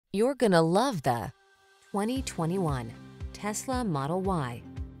You're gonna love the 2021 Tesla Model Y.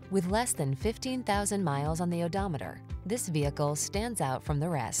 With less than 15,000 miles on the odometer, this vehicle stands out from the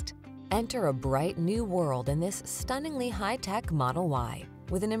rest. Enter a bright new world in this stunningly high-tech Model Y.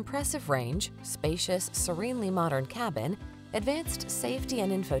 With an impressive range, spacious, serenely modern cabin, advanced safety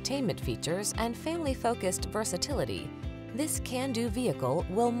and infotainment features, and family-focused versatility, this can-do vehicle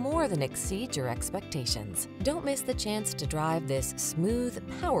will more than exceed your expectations. Don't miss the chance to drive this smooth,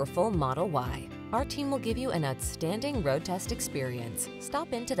 powerful Model Y. Our team will give you an outstanding road test experience.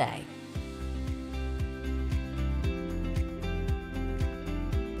 Stop in today.